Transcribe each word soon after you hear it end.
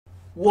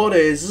What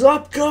is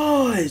up,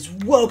 guys?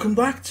 Welcome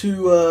back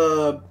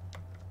to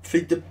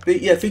Feed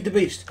the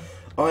Beast.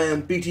 I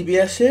am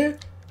BTBS here.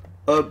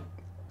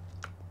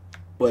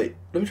 Wait,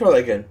 let me try that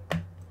again.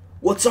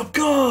 What's up,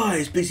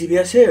 guys?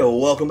 BTBS here.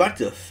 Welcome back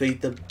to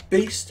Feed the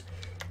Beast.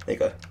 There you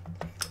go.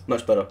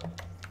 Much better.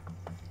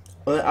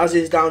 As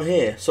is down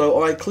here.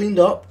 So I cleaned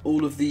up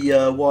all of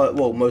the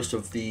most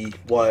of the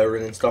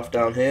wiring and stuff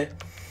down here.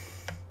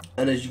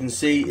 And as you can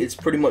see, it's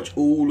pretty much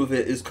all of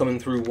it is coming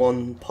through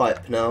one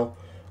pipe now.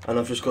 And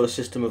I've just got a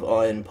system of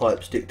iron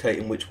pipes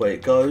dictating which way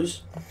it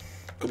goes.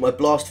 Got my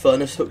blast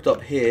furnace hooked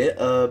up here.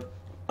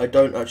 I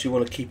don't actually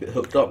want to keep it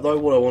hooked up though.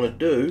 What I want to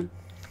do,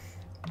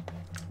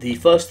 the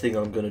first thing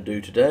I'm going to do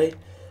today,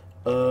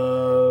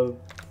 I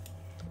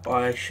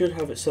should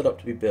have it set up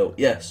to be built.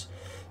 Yes.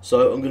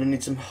 So I'm going to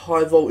need some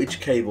high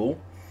voltage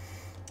cable,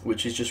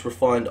 which is just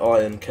refined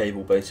iron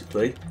cable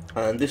basically.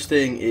 And this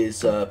thing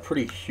is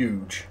pretty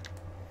huge.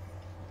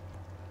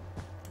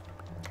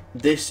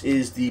 This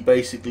is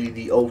basically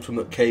the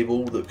ultimate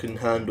cable that can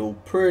handle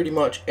pretty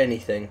much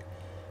anything,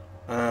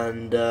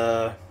 and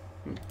double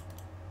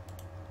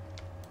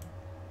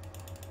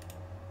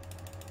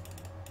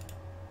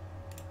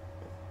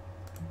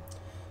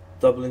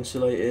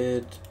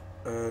insulated.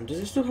 And does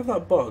it still have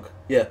that bug?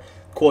 Yeah,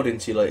 quad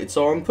insulated.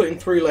 So I'm putting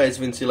 3 layers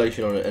of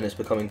insulation on it, and it's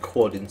becoming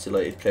quad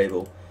insulated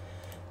cable.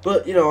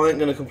 But you know, I ain't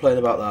gonna complain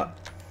about that.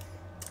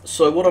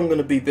 So what I'm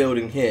gonna be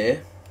building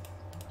here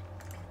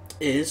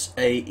is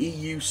a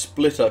EU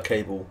splitter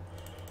cable.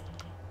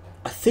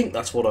 I think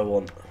that's what I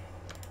want.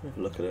 Have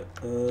a look at it.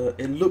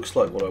 It looks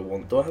like what I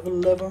want. Do I have a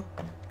lever?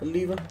 A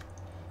lever?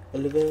 A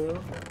lever?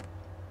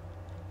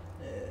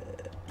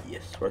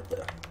 Yes, right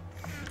there.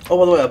 Oh,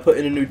 by the way, I put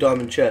in a new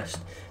diamond chest.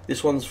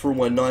 This one's for all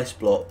my nice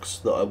blocks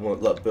that I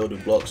want, like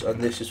building blocks,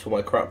 and this is for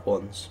my crap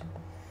ones.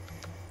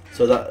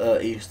 So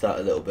that eased that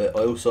a little bit.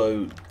 I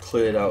also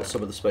cleared out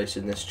some of the space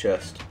in this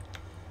chest.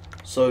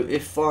 So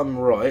if I'm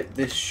right,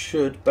 this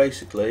should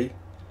basically,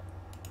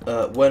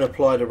 when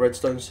applied a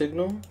redstone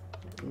signal,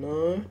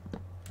 no.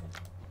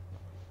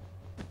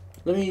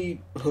 Let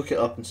me hook it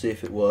up and see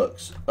if it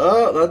works.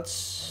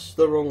 That's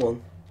the wrong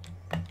one.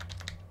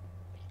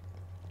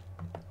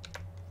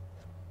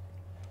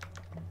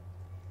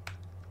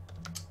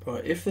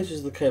 Right, if this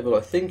is the cable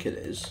I think it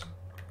is,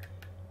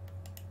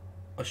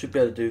 I should be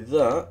able to do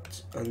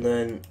that, and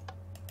then,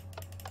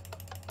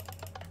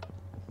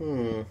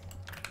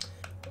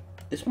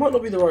 this might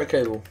not be the right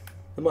cable.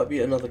 There might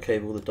be another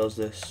cable that does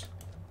this.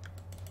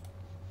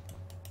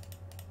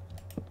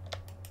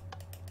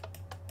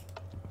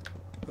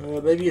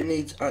 Maybe it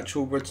needs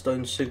actual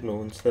redstone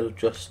signal instead of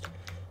just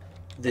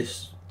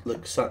this,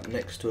 like, sat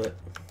next to it.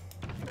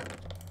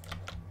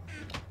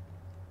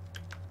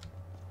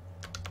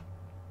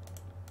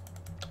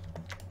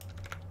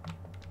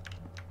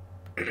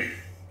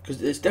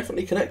 Because it's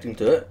definitely connecting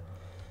to it.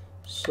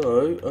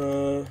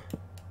 So,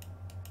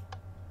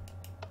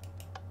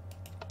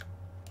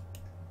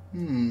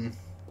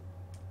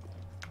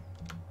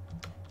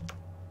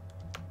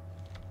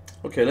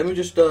 okay, let me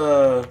just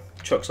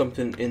chuck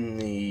something in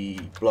the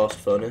blast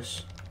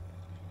furnace.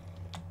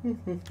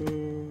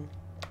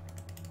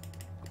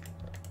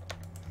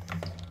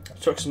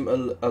 Chuck some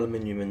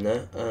aluminium in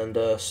there and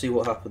see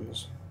what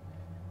happens.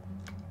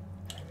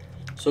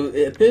 So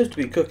it appears to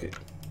be cooking.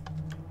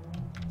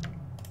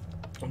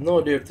 I have no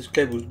idea if this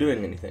cable is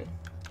doing anything.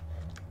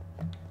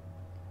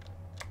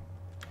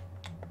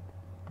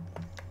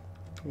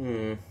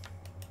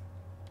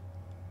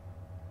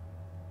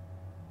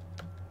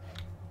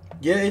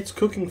 Yeah, it's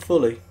cooking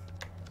fully.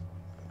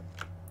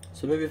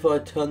 So maybe if I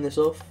turn this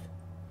off,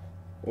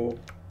 or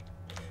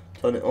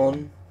turn it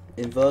on,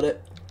 invert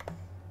it.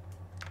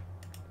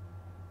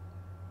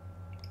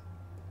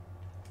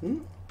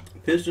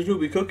 Appears to still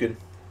be cooking.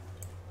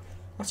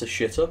 That's a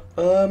shitter.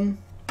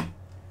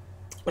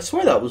 I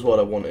swear that was what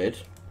I wanted.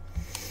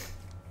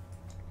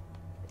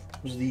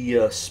 It was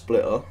the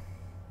splitter.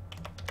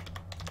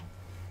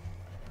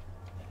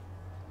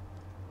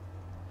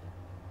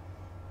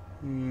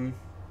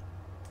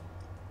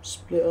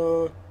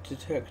 Splitter,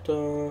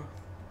 detector.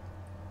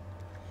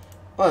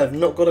 I have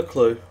not got a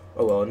clue.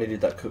 Oh well, I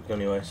needed that cooked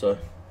anyway, so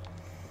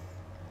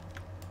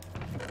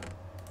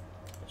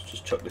let's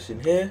just chuck this in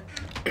here.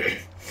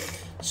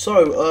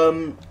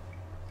 So,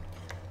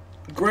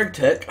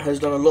 GregTech has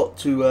done a lot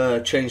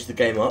to change the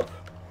game up,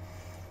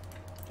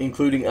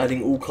 including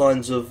adding all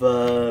kinds of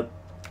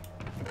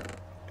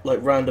like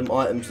random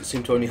items that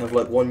seem to only have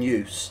like one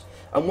use.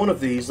 And one of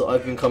these that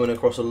I've been coming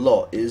across a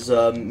lot is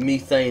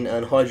methane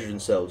and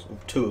hydrogen cells,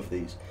 2 of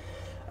these.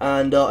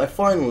 And I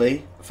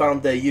finally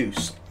found their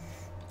use.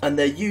 And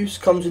their use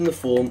comes in the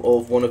form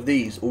of one of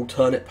these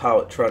alternate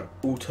power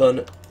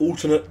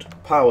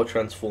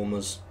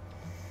transformers.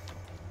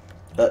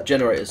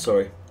 Generators,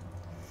 sorry.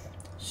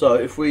 So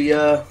if we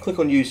click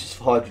on uses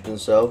for hydrogen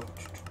cell,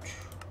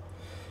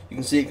 you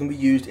can see it can be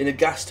used in a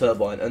gas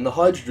turbine, and the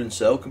hydrogen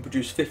cell can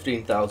produce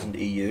 15,000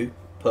 EU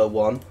per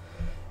one.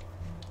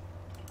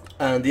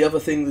 And the other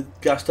thing the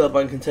gas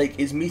turbine can take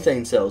is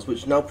methane cells,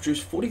 which now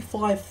produce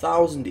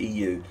 45,000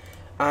 EU.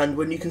 And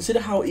when you consider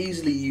how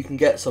easily you can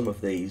get some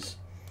of these,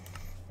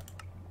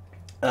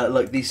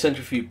 like these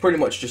centrifuge, pretty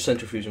much just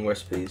centrifuging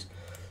recipes.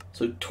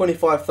 So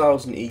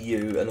 25,000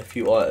 EU and a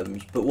few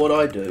items. But what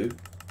I do,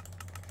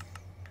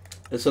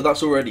 so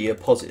that's already a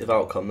positive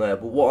outcome there.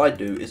 But what I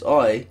do is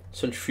I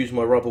centrifuge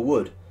my rubber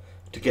wood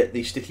to get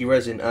the sticky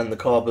resin and the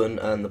carbon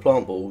and the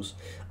plant balls,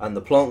 and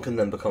the plant can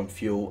then become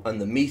fuel,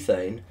 and the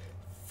methane,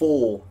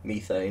 for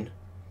methane,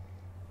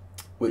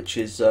 which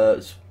is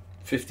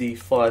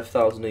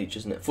 55,000 each,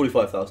 isn't it?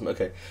 45,000,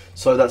 okay.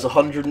 So that's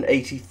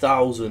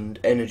 180,000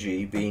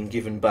 energy being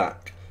given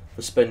back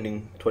for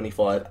spending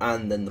 25,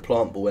 and then the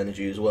plant ball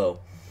energy as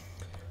well.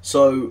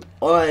 So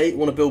I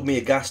want to build me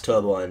a gas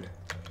turbine,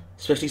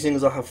 especially seeing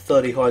as I have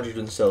 30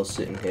 hydrogen cells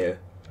sitting here.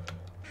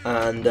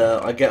 And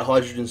I get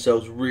hydrogen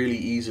cells really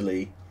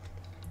easily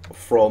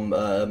from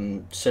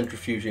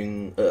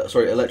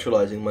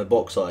electrolyzing my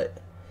bauxite.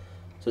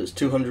 So it's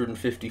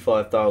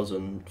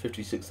 255,000,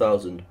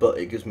 56,000, but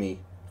it gives me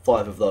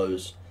 5 of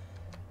those,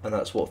 and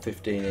that's what,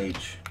 15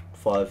 each.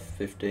 5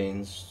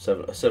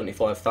 15s,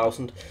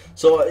 75,000.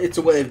 So it's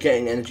a way of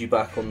getting energy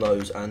back on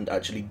those and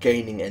actually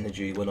gaining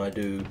energy when I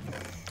do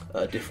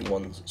different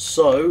ones.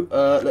 So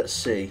let's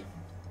see.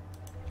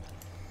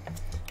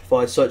 If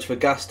I search for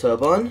gas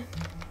turbine,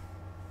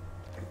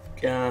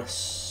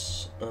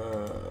 gas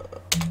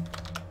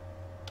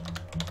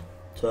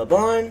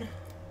turbine,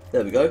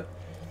 there we go.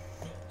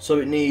 So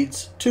it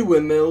needs 2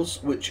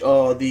 windmills, which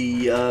are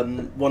the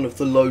one of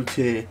the low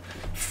tier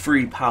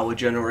free power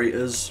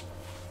generators,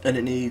 and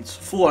it needs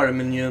 4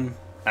 aluminium,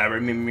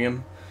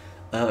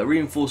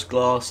 reinforced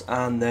glass,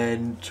 and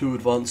then 2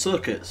 advanced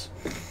circuits.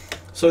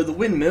 So the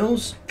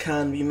windmills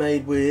can be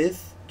made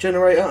with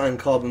generator and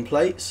carbon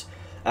plates,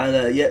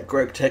 and yet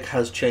GregTech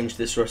has changed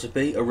this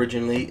recipe.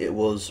 Originally it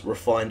was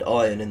refined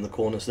iron in the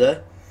corners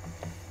there,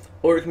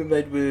 or it can be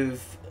made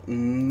with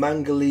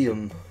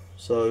manganesium,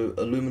 so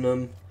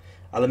aluminium,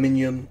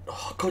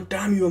 oh god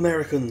damn you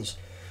Americans,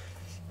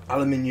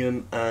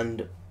 aluminium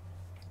and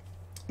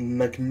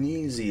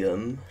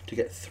magnesium to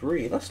get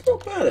 3. That's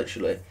not bad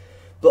actually,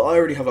 but I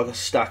already have like a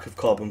stack of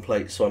carbon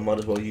plates, so I might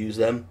as well use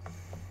them.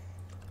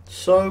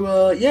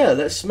 So yeah,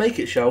 let's make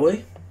it, shall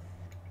we?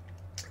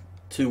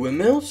 2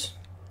 windmills,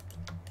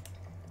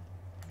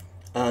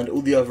 and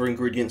all the other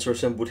ingredients are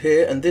assembled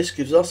here, and this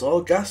gives us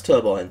our gas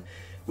turbine,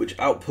 which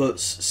outputs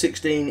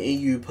 16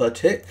 EU per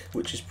tick,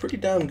 which is pretty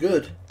damn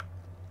good.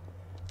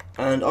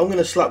 And I'm going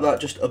to slap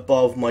that just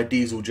above my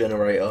diesel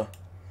generator,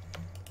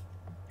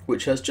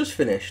 which has just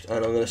finished,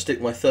 and I'm going to stick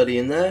my 30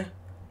 in there.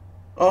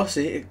 Oh,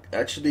 see, it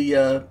actually,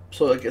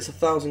 so it gets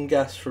 1,000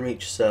 gas from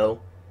each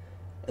cell,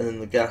 and then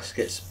the gas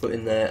gets put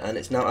in there, and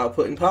it's now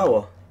outputting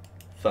power.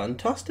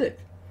 Fantastic.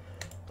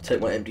 I'll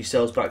take my empty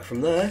cells back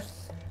from there,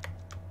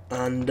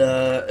 and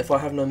if I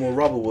have no more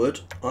rubber wood,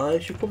 I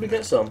should probably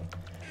get some.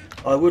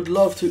 I would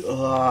love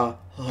to...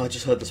 I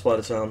just heard the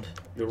spider sound.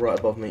 You're right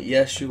above me.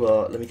 Yes, you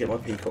are. Let me get my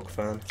peacock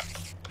fan.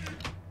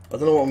 I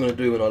don't know what I'm going to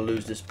do when I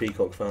lose this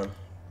peacock fan.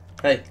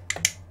 Hey,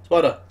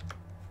 spider.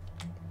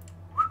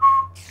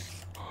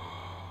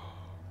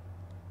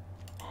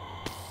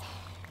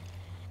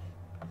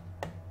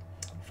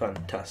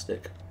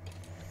 Fantastic.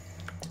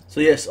 So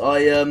yes,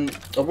 I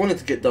wanted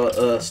to get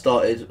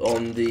started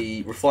on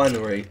the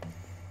refinery,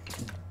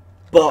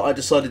 but I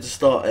decided to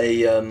start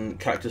a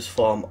cactus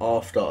farm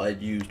after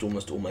I'd used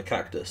almost all my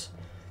cactus.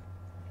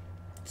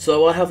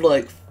 So I have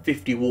like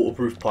 50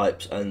 waterproof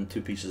pipes and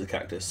 2 pieces of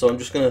cactus. So I'm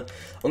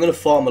gonna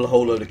farm a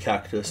whole load of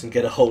cactus and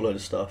get a whole load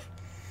of stuff.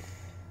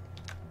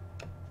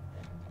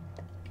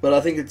 But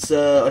I think it's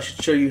I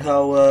should show you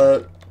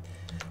how.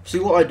 See,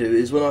 what I do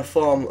is when I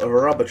farm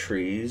rubber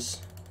trees,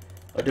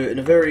 I do it in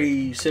a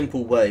very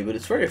simple way, but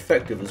it's very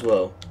effective as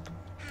well.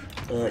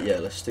 Yeah,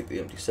 let's stick the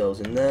empty cells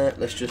in there.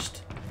 Let's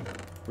just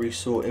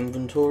resort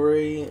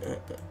inventory.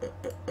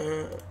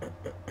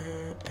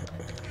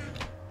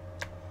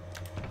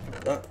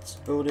 That's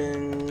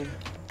building.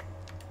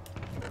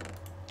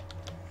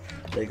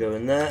 They go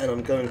in there, and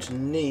I'm going to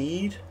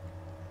need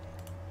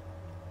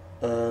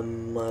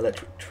my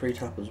electric tree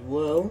tap as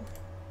well.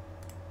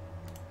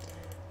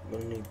 I'm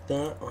going to need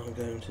that. I'm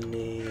going to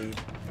need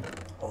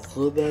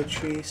rubber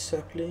tree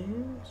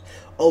saplings.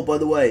 Oh, by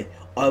the way,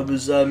 I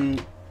was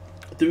doing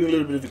a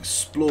little bit of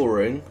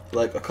exploring,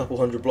 like a couple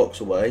 100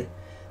 blocks away,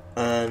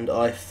 and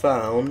I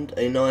found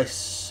a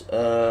nice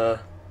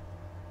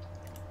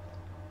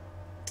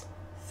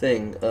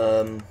thing.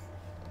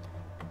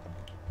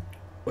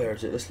 Where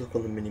is it? Let's look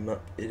on the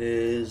mini-map. It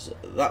is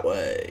that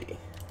way.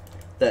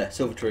 There,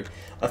 silver tree.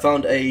 I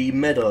found a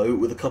meadow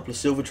with a couple of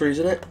silver trees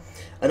in it,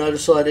 and I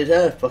decided,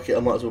 fuck it, I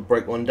might as well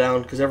break one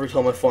down, because every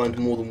time I find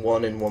more than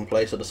one in one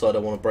place, I decide I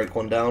want to break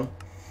one down.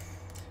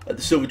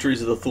 The silver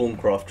trees are the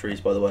Thorncraft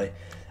trees, by the way,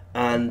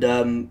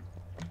 and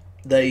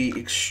they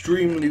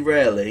extremely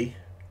rarely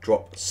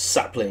drop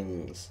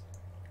saplings,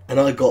 and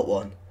I got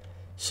one.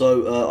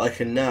 So I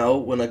can now,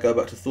 when I go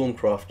back to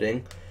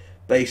Thorncrafting,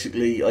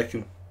 basically I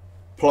can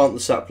plant the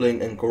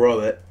sapling and grow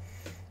it,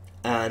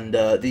 and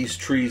these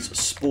trees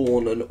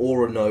spawn an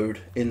aura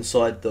node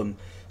inside them,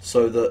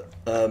 so that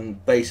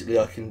basically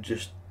I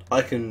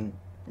can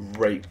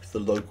rape the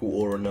local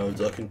aura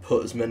nodes. I can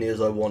put as many as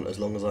I want as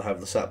long as I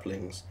have the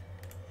saplings,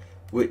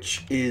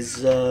 which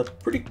is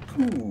pretty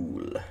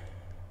cool.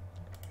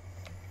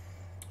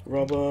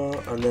 Rubber,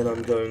 and then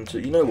I'm going to,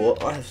 you know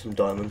what, I have some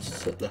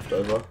diamonds left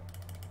over.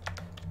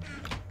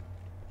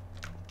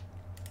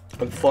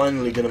 I'm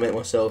finally going to make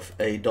myself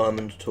a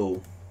diamond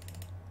tool.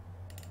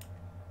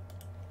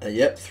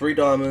 Yep, 3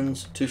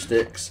 diamonds, 2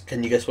 sticks.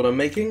 Can you guess what I'm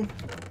making?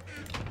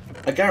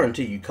 I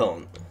guarantee you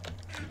can't.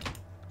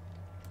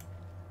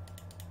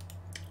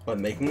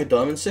 I'm making a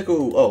diamond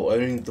sickle. Oh, I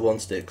only need the 1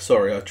 stick.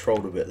 Sorry, I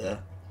trolled a bit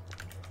there.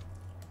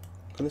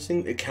 Can this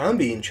thing, it can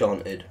be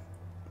enchanted.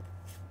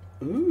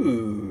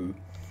 Ooh.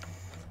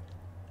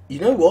 You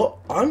know what?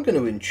 I'm going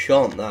to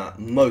enchant that,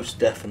 most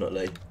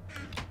definitely.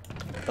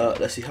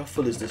 Let's see, how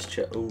full is this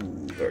chest? Ooh,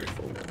 very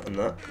full. And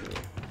that.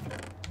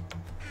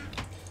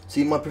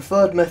 See, my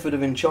preferred method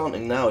of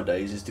enchanting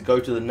nowadays is to go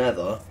to the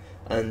nether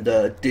and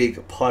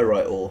dig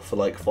pyrite ore for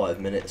like 5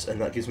 minutes, and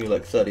that gives me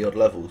like 30 odd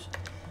levels.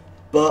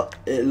 But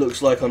it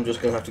looks like I'm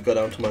just going to have to go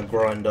down to my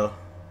grinder.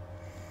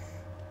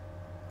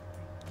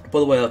 By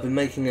the way, I've been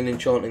making and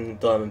enchanting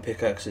diamond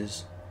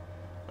pickaxes,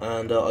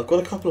 and I've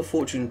got a couple of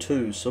fortune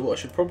 2s, so what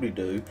I should probably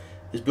do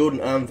is build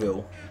an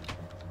anvil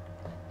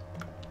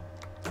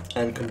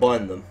and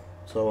combine them.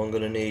 So I'm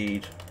going to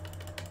need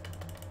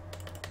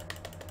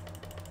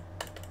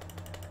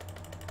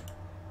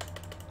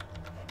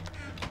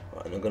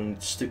and I'm going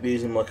to stick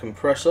these in my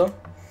compressor.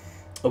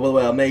 Oh, by the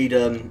way, I made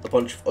a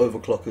bunch of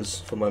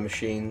overclockers for my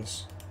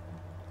machines.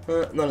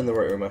 Not in the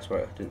rotary mass,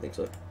 right? I didn't think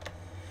so.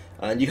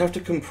 And you have to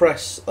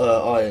compress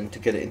iron to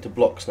get it into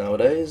blocks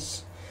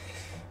nowadays,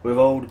 with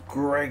old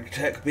Greg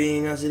Tech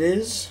being as it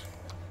is.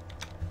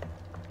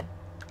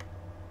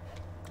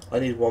 I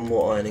need 1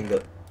 more iron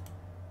ingot.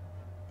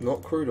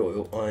 Not crude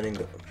oil, iron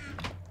ingot.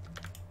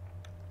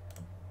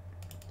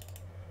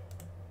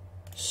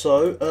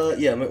 So,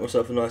 yeah, make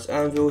myself a nice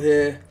anvil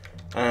here,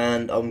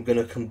 and I'm going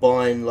to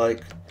combine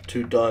like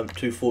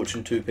 2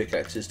 fortune 2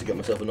 pickaxes to get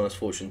myself a nice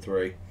fortune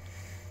 3.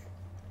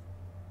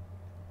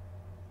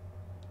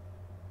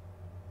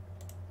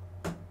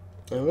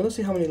 And I'm going to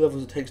see how many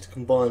levels it takes to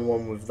combine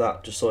one with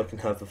that, just so I can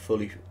have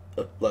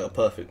like a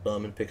perfect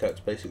diamond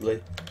pickaxe,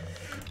 basically.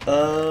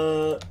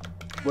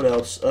 What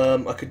else?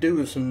 I could do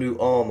with some new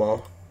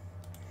armor.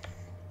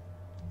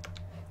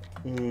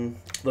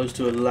 Those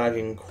 2 are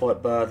lagging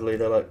quite badly.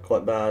 They're like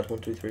quite bad. 1,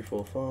 2, 3,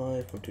 4, 5.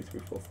 1, 2, 3,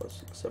 4, 5,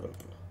 6, 7.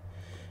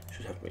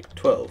 Should have me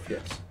 12.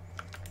 Yes.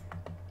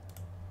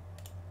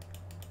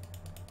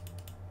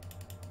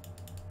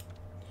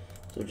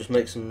 So just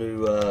make some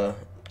new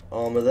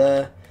armor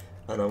there,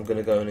 and I'm going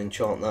to go and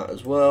enchant that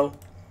as well.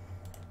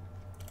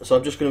 So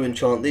I'm just going to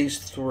enchant these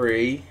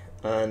 3,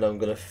 and I'm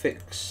going to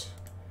fix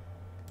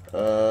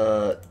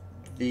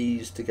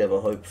these together,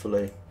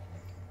 hopefully.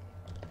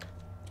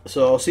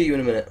 So I'll see you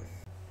in a minute.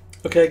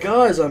 Okay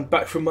guys, I'm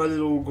back from my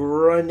little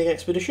grinding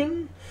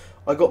expedition.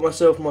 I got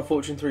myself my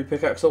fortune 3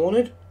 pickaxe I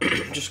wanted.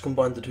 Just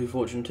combined the 2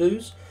 fortune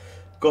 2s.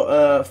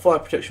 Got fire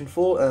protection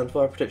 4 and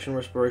fire protection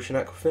respiration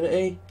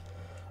aquafinity.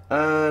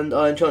 And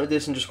I enchanted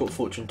this and just got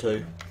fortune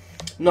 2.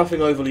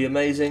 Nothing overly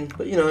amazing,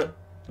 but you know,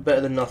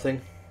 better than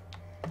nothing.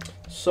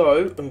 So,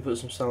 let me put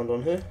some sound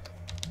on here.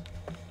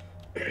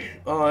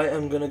 I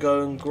am going to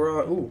go and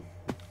grind... Ooh.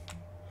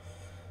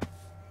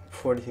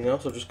 Before anything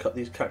else, I'll just cut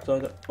these cacti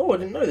down. Oh, I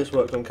didn't know this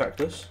worked on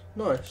cactus.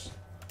 Nice.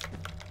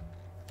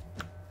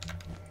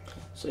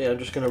 So yeah, I'm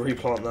just going to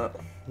replant that.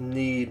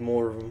 Need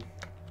more of them.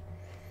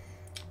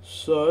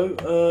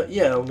 So,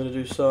 yeah, I'm going to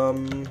do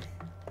some...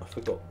 I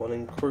forgot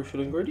one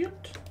crucial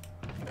ingredient.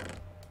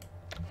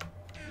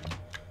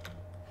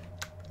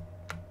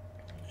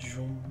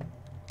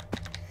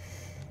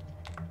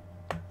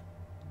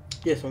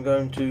 Yes, I'm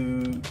going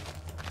to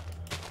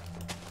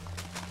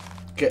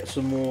get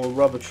some more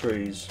rubber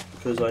trees,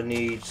 because I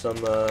need some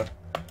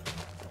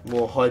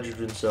more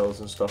hydrogen cells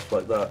and stuff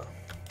like that,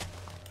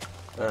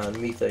 and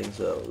methane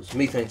cells.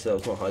 Methane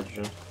cells, not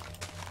hydrogen.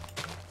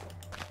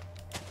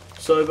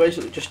 So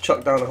basically just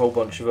chuck down a whole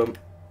bunch of them,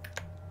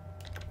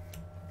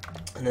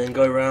 and then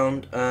go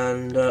around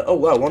and oh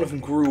wow, one of them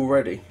grew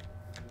already.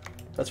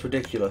 That's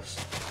ridiculous.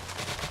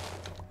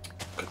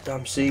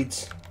 Goddamn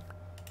seeds.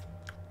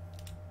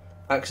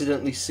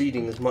 Accidentally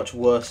seeding is much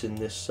worse in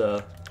this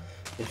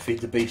in Feed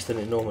the Beast than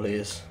it normally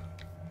is.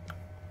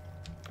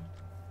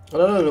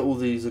 And I know that all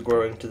these are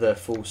growing to their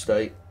full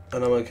state,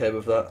 and I'm okay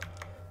with that,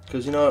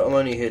 because you know I'm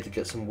only here to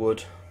get some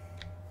wood,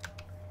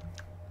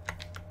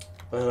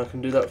 and I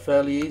can do that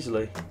fairly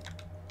easily.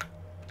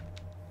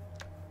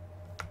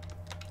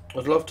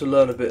 I'd love to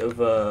learn a bit of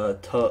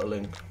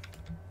turtling,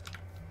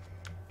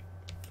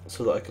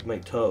 so that I could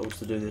make turtles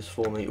to do this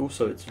for me.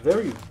 Also, it's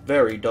very,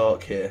 very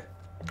dark here,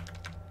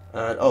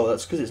 and oh,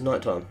 that's because it's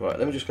night time. Right,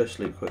 let me just go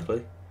sleep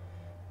quickly.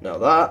 Now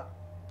that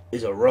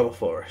is a rubber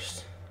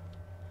forest.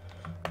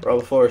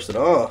 Rubber forest and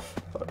a half,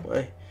 by the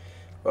way.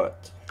 Right,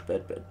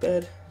 bed, bed,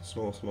 bed.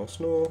 Snore, snore,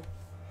 snore.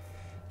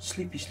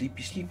 Sleepy,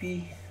 sleepy,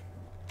 sleepy.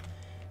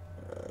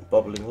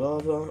 Bubbling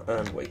lava,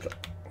 and wake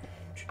up.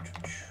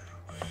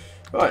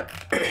 Right,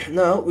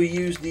 now we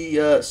use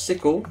the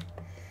sickle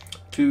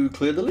to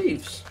clear the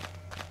leaves.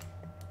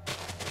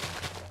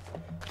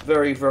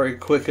 Very, very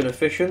quick and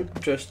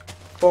efficient. Just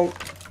bonk,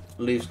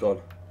 leaves gone.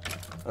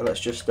 And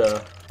let's just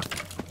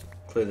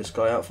clear this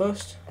guy out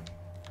first.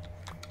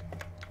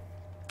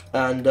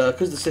 And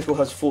because the sickle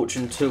has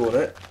Fortune 2 on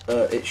it,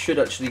 it should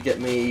actually get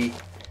me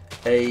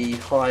a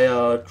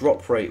higher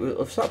drop rate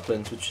of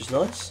saplings, which is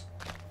nice.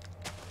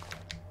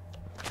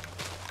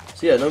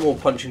 So yeah, no more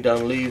punching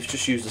down leaves,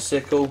 just use the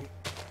sickle.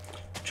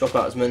 Chop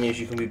out as many as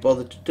you can be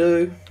bothered to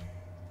do.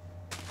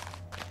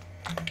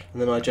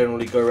 And then I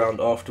generally go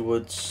around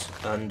afterwards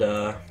and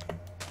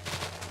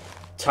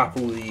tap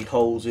all the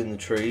holes in the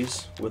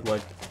trees with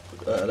my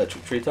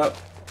electric tree tap.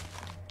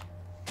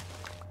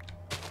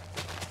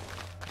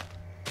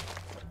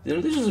 You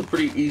know, this is a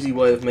pretty easy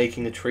way of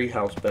making a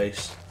treehouse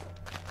base.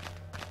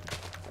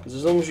 Because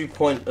as long as you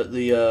point at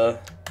the,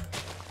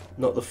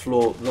 not the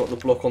floor, not the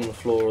block on the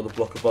floor or the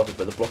block above it,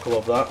 but the block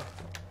above that,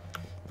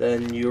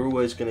 then you're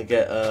always going to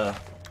get a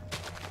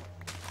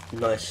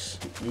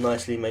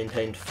nicely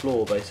maintained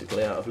floor,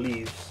 basically, out of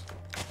leaves.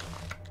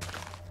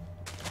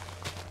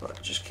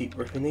 Right, just keep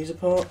ripping these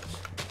apart.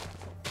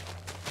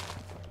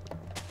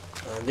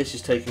 And this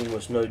is taking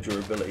almost no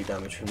durability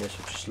damage from this,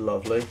 which is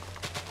lovely.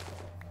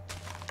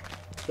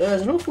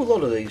 There's an awful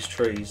lot of these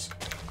trees.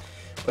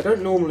 I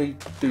don't normally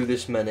do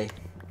this many.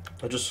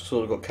 I just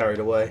sort of got carried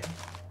away.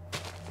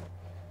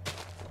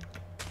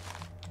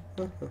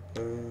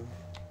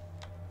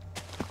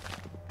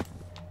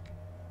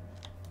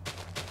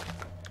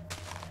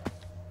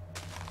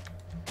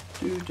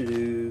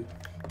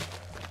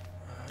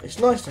 It's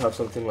nice to have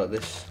something like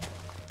this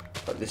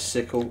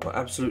sickle. I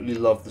absolutely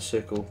love the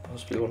sickle.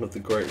 Possibly one of the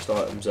greatest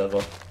items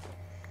ever.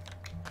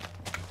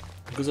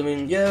 Because, I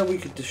mean, yeah, we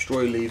could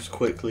destroy leaves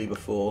quickly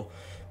before,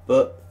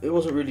 but it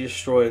wasn't really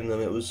destroying them,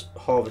 it was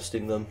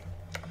harvesting them.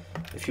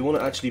 If you want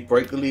to actually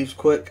break the leaves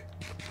quick,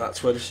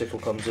 that's where the sickle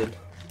comes in.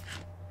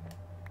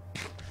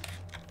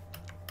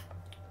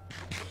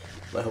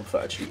 I hope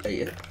I actually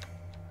ate it.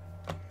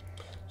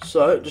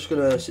 So, just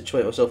going to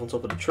situate myself on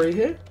top of the tree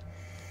here.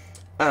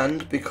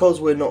 And because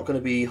we're not going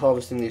to be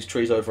harvesting these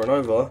trees over and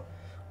over,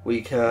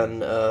 we can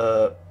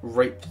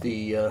rape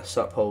the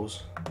sap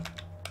holes.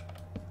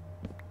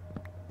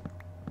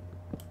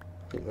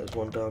 I think there's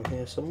one down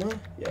here somewhere.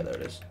 Yeah, there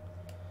it is.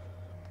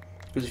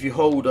 Because if you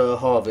hold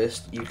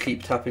harvest, you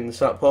keep tapping the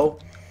sap hole,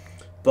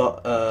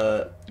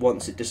 but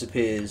once it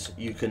disappears,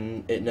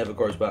 it never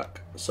grows back.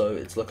 So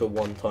it's like a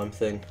one-time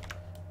thing.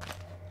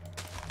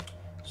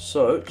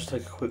 So just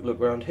take a quick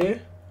look around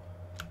here.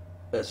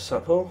 There's a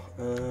sap hole.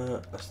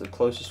 That's the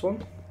closest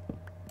one.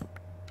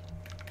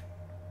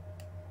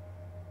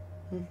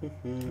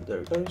 There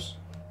it goes.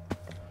 I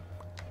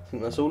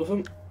think that's all of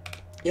them.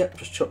 Yep,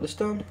 just chop this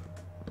down.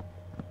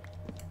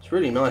 It's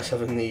really nice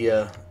having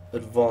the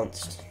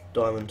advanced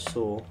diamond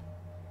saw.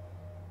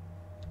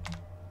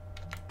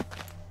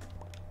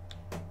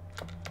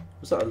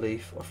 Was that a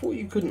leaf? I thought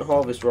you couldn't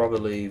harvest rubber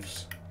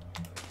leaves.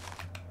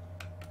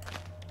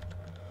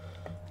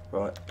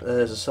 Right,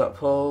 there's a sap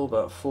hole,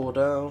 about 4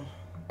 down.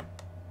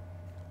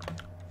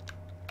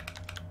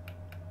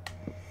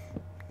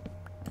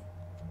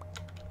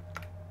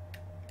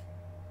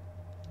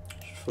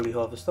 Fully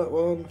harvest that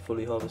one,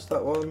 fully harvest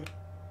that one.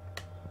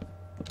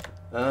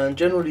 And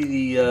generally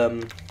the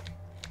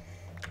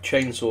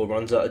chainsaw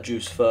runs out of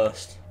juice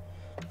first,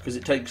 because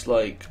it takes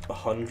like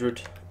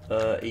 100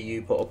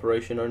 EU per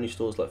operation, only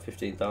stores like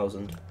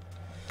 15,000.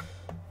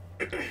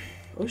 I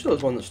wish there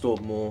was one that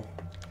stored more.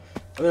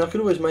 I mean, I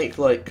could always make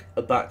like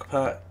a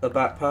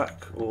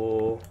backpack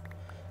or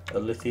a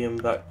lithium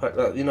backpack,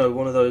 that, you know,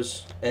 one of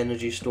those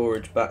energy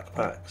storage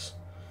backpacks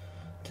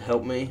to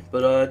help me,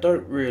 but I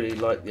don't really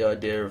like the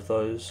idea of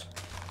those,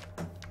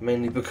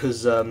 mainly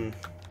because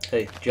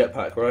hey,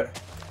 jetpack, right?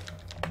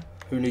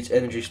 Who needs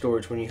energy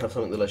storage when you have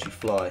something that lets you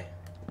fly?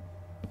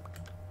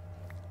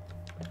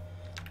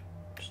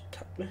 Just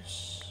tap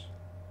this.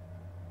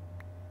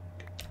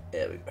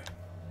 There we go.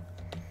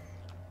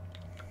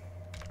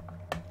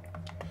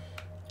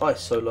 I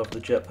so love the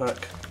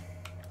jetpack.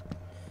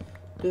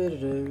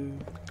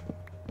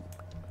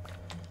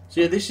 So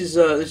yeah, this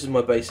is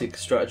my basic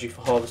strategy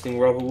for harvesting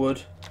rubber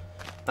wood,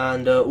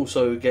 and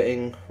also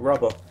getting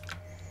rubber.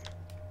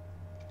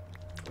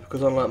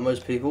 Because unlike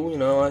most people, you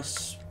know,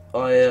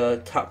 I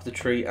tap the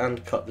tree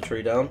and cut the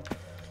tree down,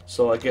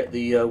 so I get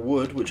the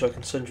wood, which I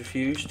can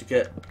centrifuge to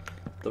get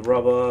the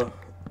rubber,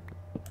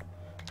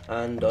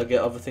 and I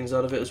get other things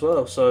out of it as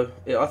well. So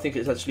yeah, I think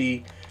it's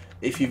actually,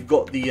 if you've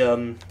got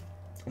the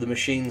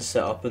machine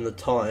set up and the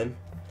time,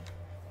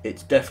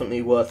 it's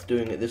definitely worth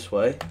doing it this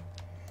way.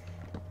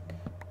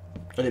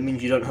 And it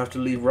means you don't have to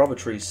leave rubber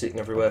trees sitting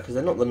everywhere, because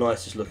they're not the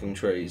nicest looking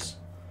trees.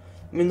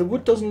 I mean, the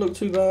wood doesn't look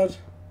too bad,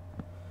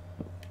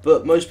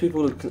 but most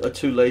people are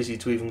too lazy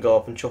to even go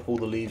up and chop all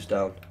the leaves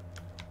down.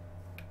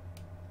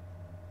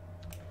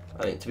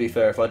 I mean, to be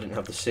fair, if I didn't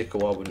have the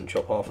sickle, I wouldn't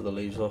chop half of the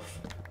leaves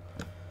off.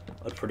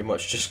 I'd pretty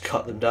much just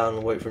cut them down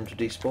and wait for them to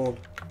despawn.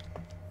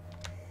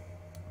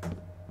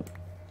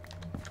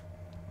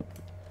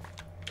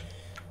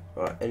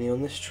 Right, Any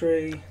on this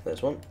tree?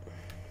 There's one.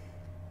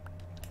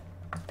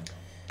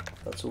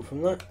 That's all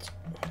from that.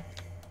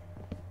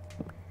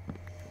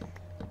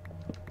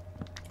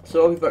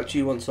 So I'll be back to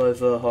you once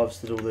I've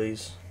harvested all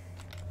these.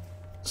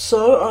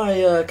 So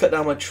I cut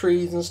down my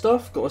trees and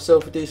stuff, got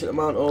myself a decent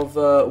amount of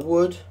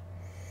wood,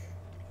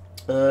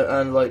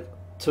 and like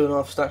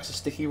 2.5 stacks of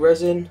sticky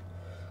resin.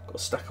 Got a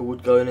stack of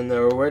wood going in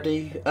there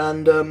already,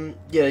 and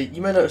yeah,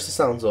 you may notice the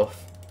sound's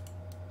off.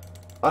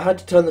 I had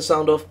to turn the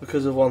sound off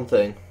because of one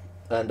thing,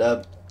 and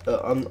I'm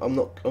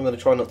going to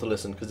try not to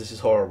listen because this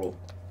is horrible.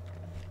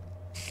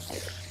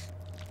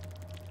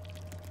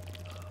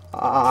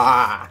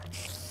 Ah!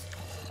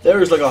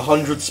 There is like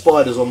 100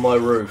 spiders on my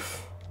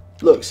roof.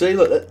 Look, see,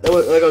 look,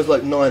 there goes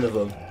like 9 of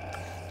them.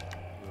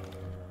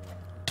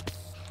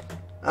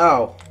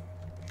 Ow!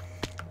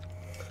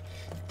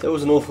 There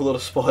was an awful lot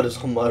of spiders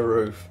on my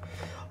roof.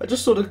 I heard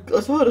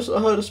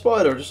a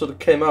spider. It just sort of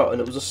came out, and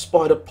it was a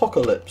spider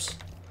apocalypse.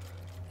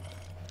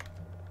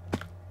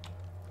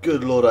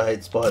 Good lord, I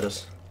hate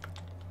spiders.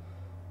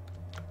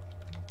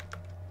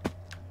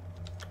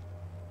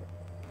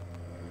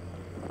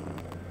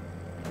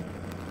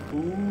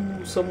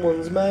 Ooh,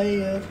 someone's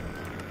mad.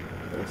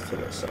 Let's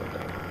turn that sound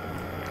down.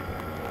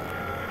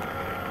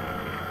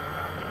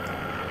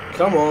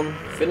 Come on,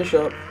 finish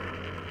up.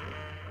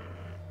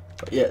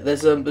 Yeah,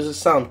 there's a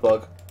sound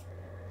bug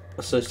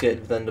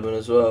associated with Enderman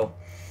as well.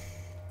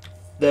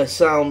 Their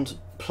sound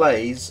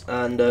plays,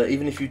 and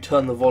even if you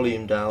turn the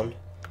volume down,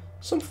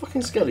 some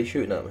fucking skelly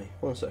shooting at me.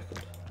 1 second.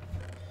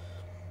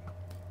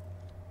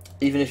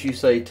 Even if you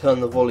say turn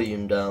the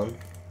volume down,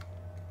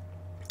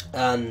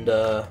 and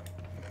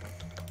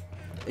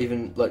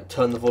even like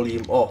turn the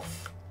volume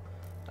off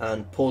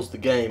and pause the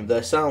game,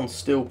 their sound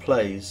still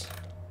plays.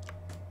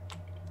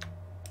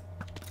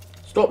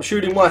 Stop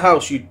shooting my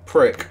house, you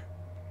prick.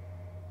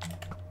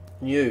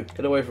 You,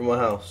 get away from my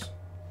house.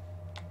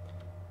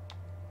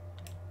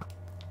 I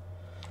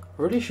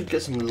really should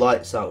get some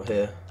lights out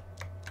here.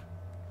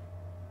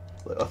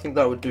 I think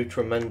that would do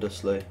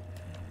tremendously.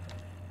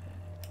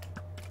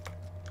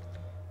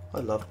 I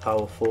love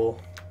Power 4.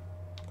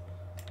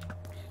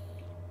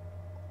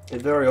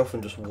 It very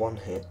often just one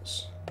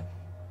hits.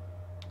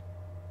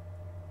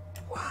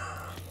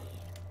 Wow.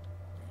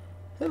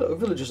 Hey look, a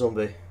villager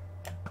zombie.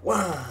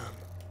 Wham!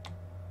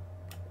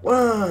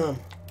 Wham!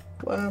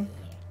 Wham!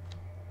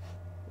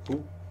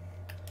 Ooh.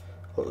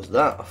 What was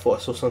that? I thought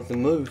I saw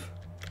something move.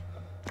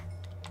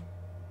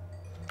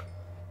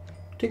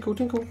 Tinkle,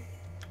 tinkle.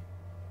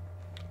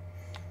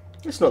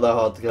 It's not that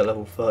hard to get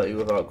level 30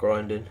 without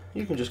grinding.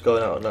 You can just go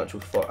out and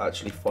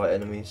actually fight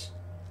enemies.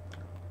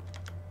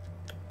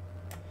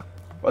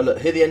 Right, look,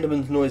 hear the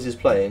Enderman's noises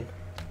playing.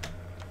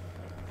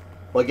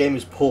 My game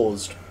is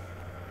paused.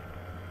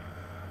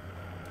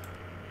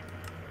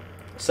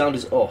 Sound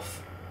is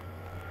off.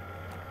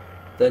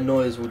 Their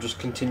noise will just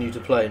continue to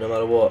play no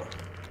matter what.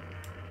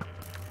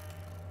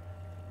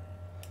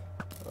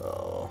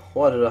 Oh,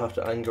 why did I have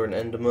to anger an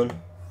Enderman?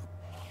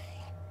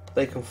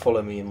 They can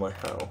follow me in my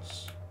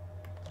house.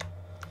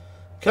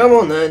 Come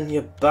on then,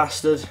 you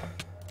bastard.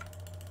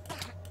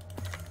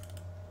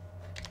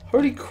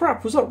 Holy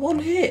crap, was that one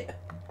hit?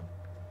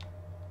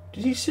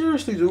 Did he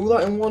seriously do all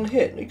that in one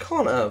hit? He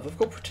can't have, I've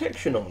got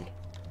protection on.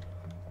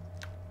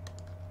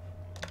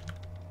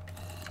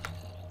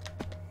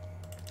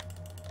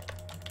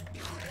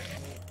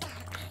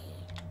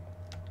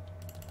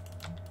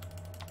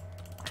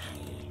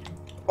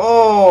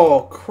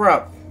 Oh,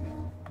 crap.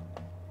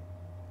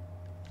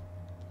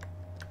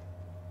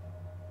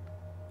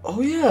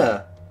 Oh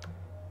yeah.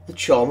 The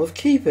charm of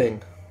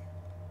keeping.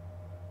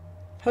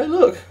 Hey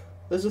look,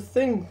 there's a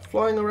thing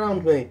flying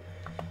around me.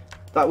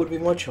 That would be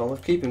my charm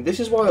of keeping. This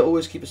is why I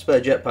always keep a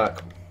spare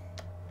jetpack.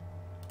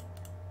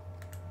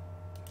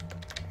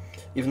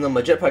 Even though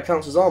my jetpack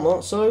counts as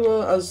armour,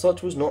 so as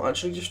such was not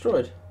actually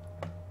destroyed.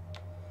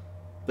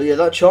 But yeah,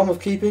 that charm of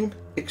keeping,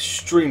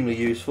 extremely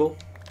useful.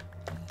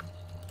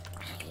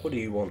 What do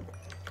you want?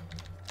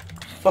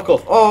 Fuck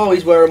off. Oh,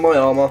 he's wearing my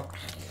armour.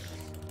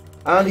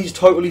 And he's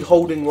totally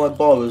holding my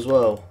bow as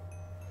well.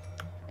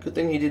 Good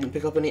thing he didn't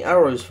pick up any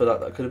arrows for that.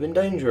 That could have been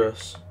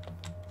dangerous.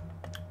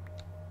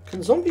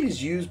 Can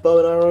zombies use bow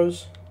and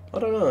arrows? I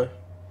don't know.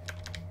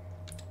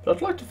 But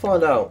I'd like to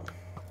find out.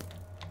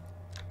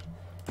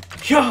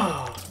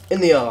 Yah!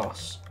 In the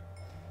arse.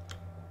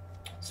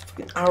 There's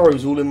fucking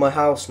arrows all in my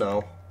house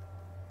now.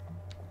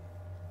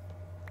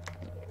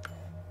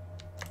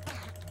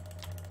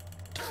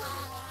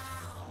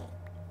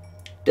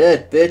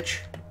 Dead, bitch.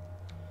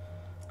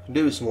 Can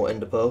do with some more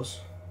ender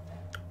pearls.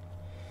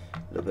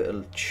 A little bit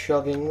of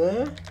chugging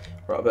there.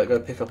 Right, I better go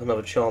pick up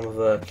another charm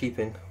of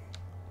keeping.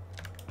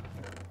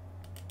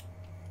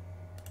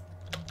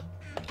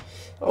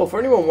 Oh, for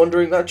anyone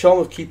wondering, that charm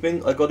of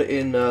keeping, I got it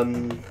in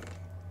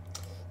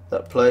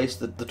that place,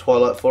 the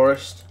Twilight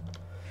Forest.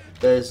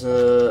 There's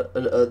an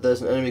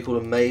enemy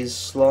called a maze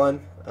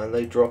slime, and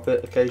they drop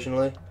it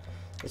occasionally.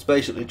 It's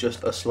basically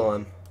just a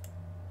slime,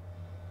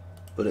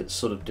 but it's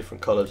sort of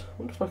different coloured. I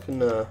wonder if I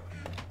can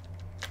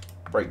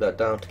break that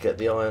down to get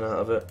the iron out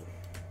of it.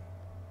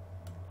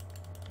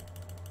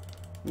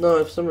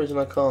 No, for some reason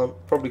I can't.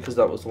 Probably because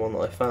that was the one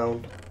that I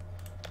found.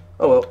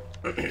 Oh well.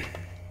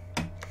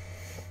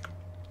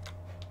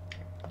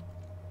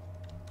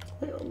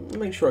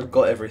 Make sure I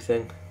got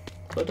everything.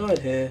 I died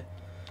here.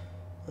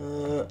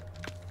 I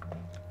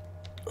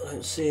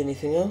don't see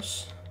anything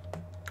else.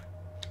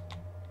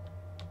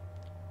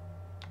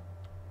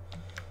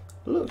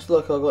 Looks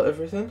like I got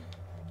everything.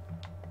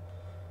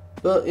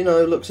 But, you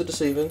know, looks are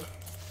deceiving.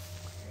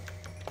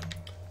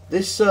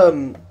 This,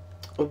 oh,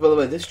 by the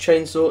way, this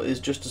chainsaw is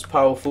just as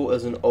powerful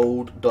as an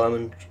old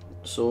diamond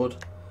sword.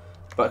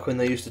 Back when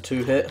they used to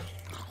two-hit.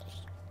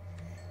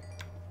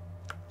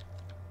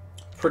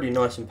 Pretty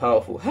nice and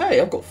powerful. Hey,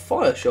 I've got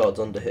fire shards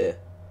under here.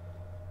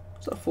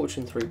 What's that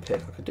Fortune 3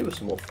 pick? I could do with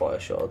some more fire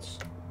shards.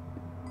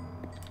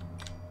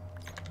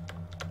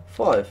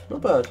 5,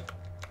 not bad.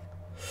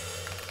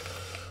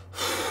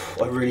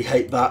 I really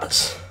hate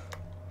bats.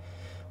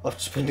 After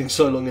spending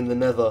so long in the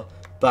nether,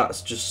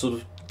 bats just sort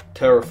of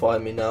terrify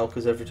me now,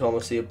 because every time I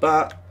see a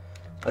bat,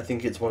 I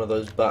think it's one of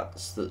those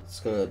bats that's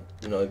gonna,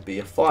 you know, be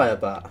a fire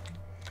bat.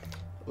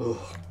 Ugh,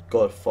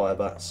 God, fire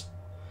bats.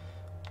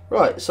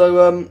 Right,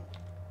 so,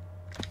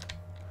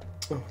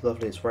 oh,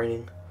 lovely, it's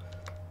raining.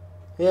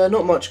 Yeah,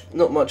 not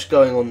much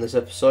going on this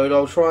episode.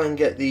 I'll try and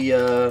get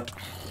the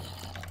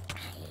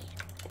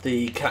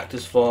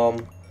cactus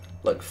farm,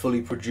 like,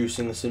 fully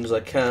producing as soon as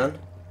I can.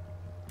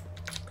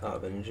 Out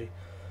of energy.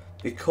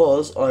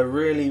 Because I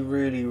really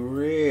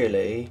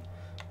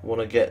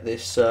want to get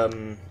this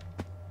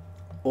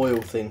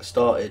oil thing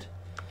started.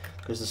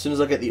 Because as soon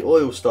as I get the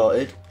oil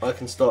started, I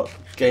can start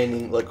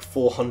gaining like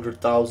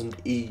 400,000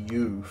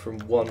 EU from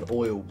one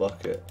oil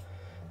bucket.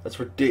 That's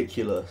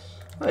ridiculous.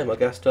 Hey, my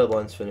gas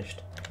turbine's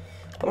finished.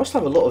 I must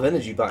have a lot of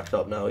energy backed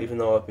up now, even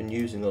though I've been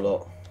using a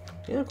lot.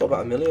 Yeah, I've got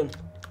about 1 million.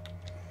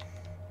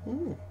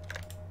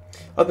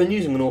 I've been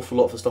using an awful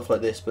lot for stuff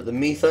like this, but the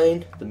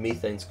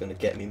methane's going to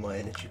get me my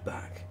energy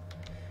back.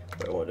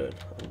 Wait, what am I doing?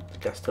 The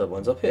gas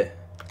turbine's up here.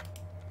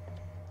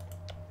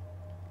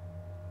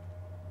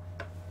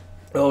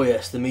 Oh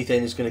yes, the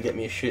methane is going to get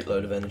me a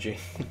shitload of energy.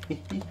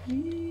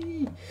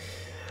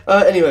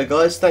 Anyway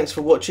guys, thanks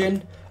for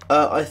watching.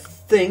 I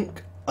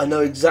think I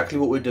know exactly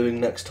what we're doing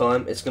next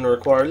time. It's going to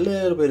require a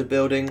little bit of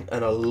building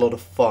and a lot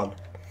of fun.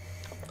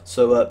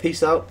 So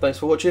peace out, thanks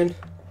for watching.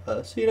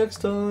 See you next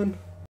time.